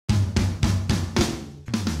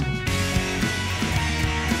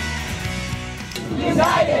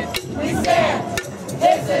United, we stand.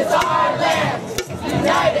 This is our land.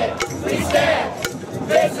 United, we stand.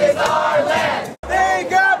 This is our land. They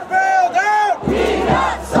got bailed out. We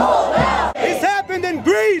got sold out. This happened in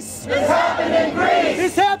Greece. This happened in Greece.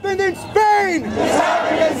 This happened in Spain. This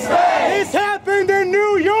happened in Spain. This happened in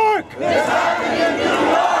New York. This happened in New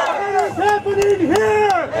York. And it's happening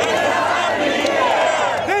here. This is happening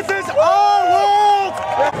here. This is our world.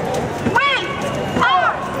 We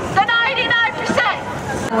are the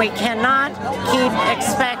 99%. We cannot keep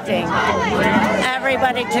expecting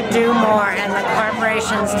everybody to do more and the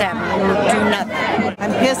corporations to do nothing.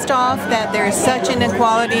 I'm pissed off that there's such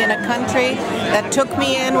inequality in a country that took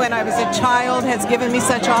me in when I was a child, has given me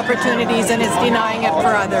such opportunities, and is denying it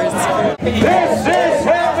for others. This is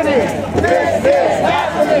happening. This is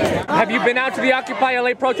happening. Have you been out to the Occupy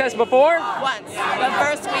LA protest before? Once. The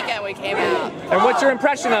first weekend we came out. And what's your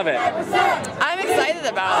impression of it? I'm excited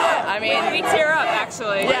about it. I mean, we tear up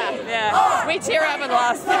actually. Yeah. We tear up and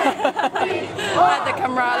lost at the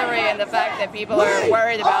camaraderie and the fact that people are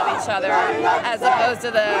worried about each other as opposed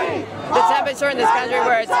to the temperature in this country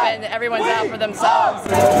where it's been everyone's out for themselves.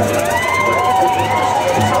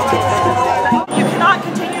 You cannot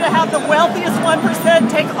continue to have the wealthiest 1%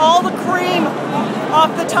 take all the cream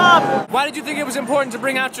off the top. Why did you think it was important to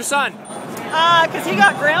bring out your son? Because he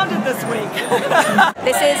got grounded this week.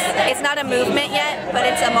 It's not a movement yet, but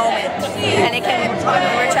it's a moment.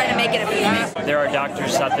 And we're trying to make it a movement. There are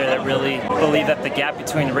doctors out there that really believe that the gap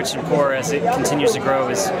between the rich and poor as it continues to grow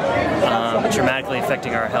is dramatically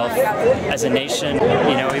affecting our health as a nation.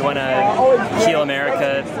 You know, we want to heal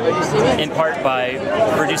America in part by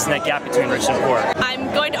reducing that gap between rich and poor.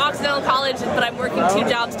 I'm going to Occidental College, but I'm working 2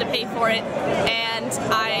 jobs to pay for it. And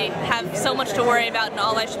I have so much to worry about, and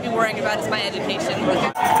all I should be worrying about is my education. I'm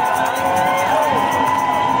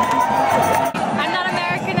not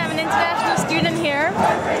American, I'm an international student here.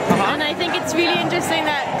 And I think it's really interesting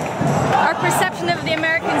that our perception of the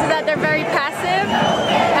Americans is that they're very passive.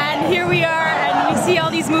 And here we are, and we see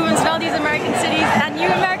all these movements in all these American cities, and you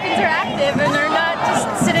Americans are active, and they're not just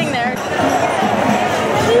sitting there.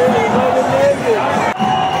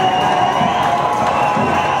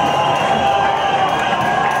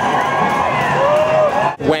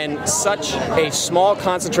 When such a small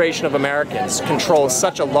concentration of Americans controls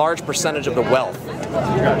such a large percentage of the wealth,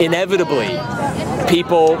 inevitably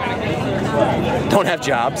people don't have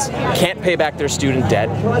jobs, can't pay back their student debt,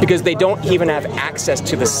 because they don't even have access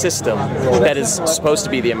to the system that is supposed to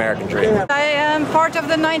be the American dream. I am part of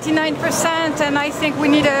the 99%, and I think we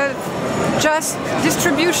need a just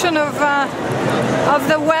distribution of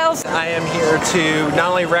the wealth. I am here to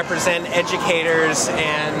not only represent educators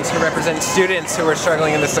and to represent students who are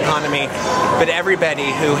struggling in this economy, but everybody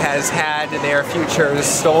who has had their futures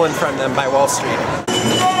stolen from them by Wall Street.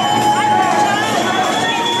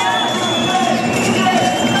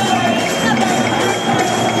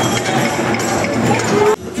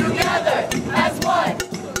 Together as one,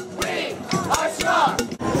 we are strong.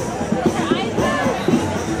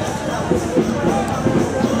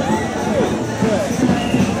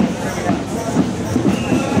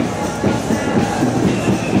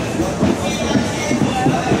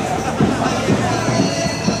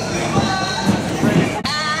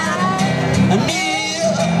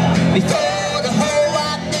 Before the whole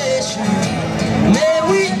white nation, may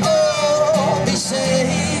we all be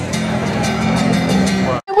saved.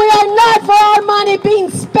 We are not for our money being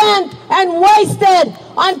spent and wasted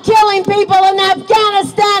on killing people in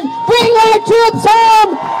Afghanistan. Bring our troops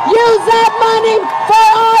home. Use that money for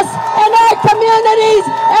us and our communities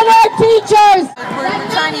and our teachers. We're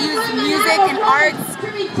trying to use music and arts to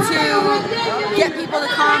get people to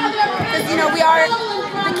come, because you know the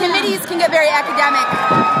committees can get very academic.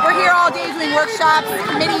 We're here all day doing workshops,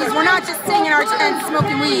 committees. We're not just sitting in our tents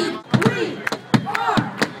smoking weed. We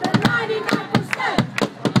are the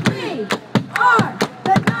 99%. We are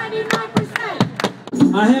the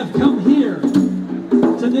 99%. I have come here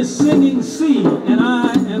to this singing sea, and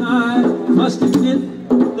I must admit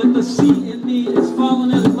that the sea in me is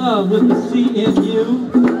fallen in love with the sea in you.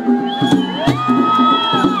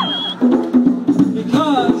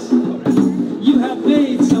 Because you have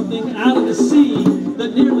made something out of the sea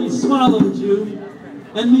that nearly swallowed you,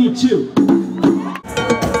 and me too.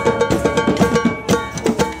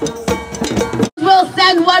 We'll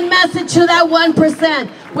send one message to that 1%.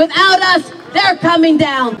 Without us, they're coming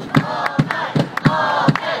down. All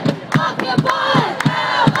night, occupy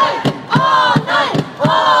LA, all night,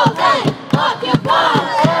 all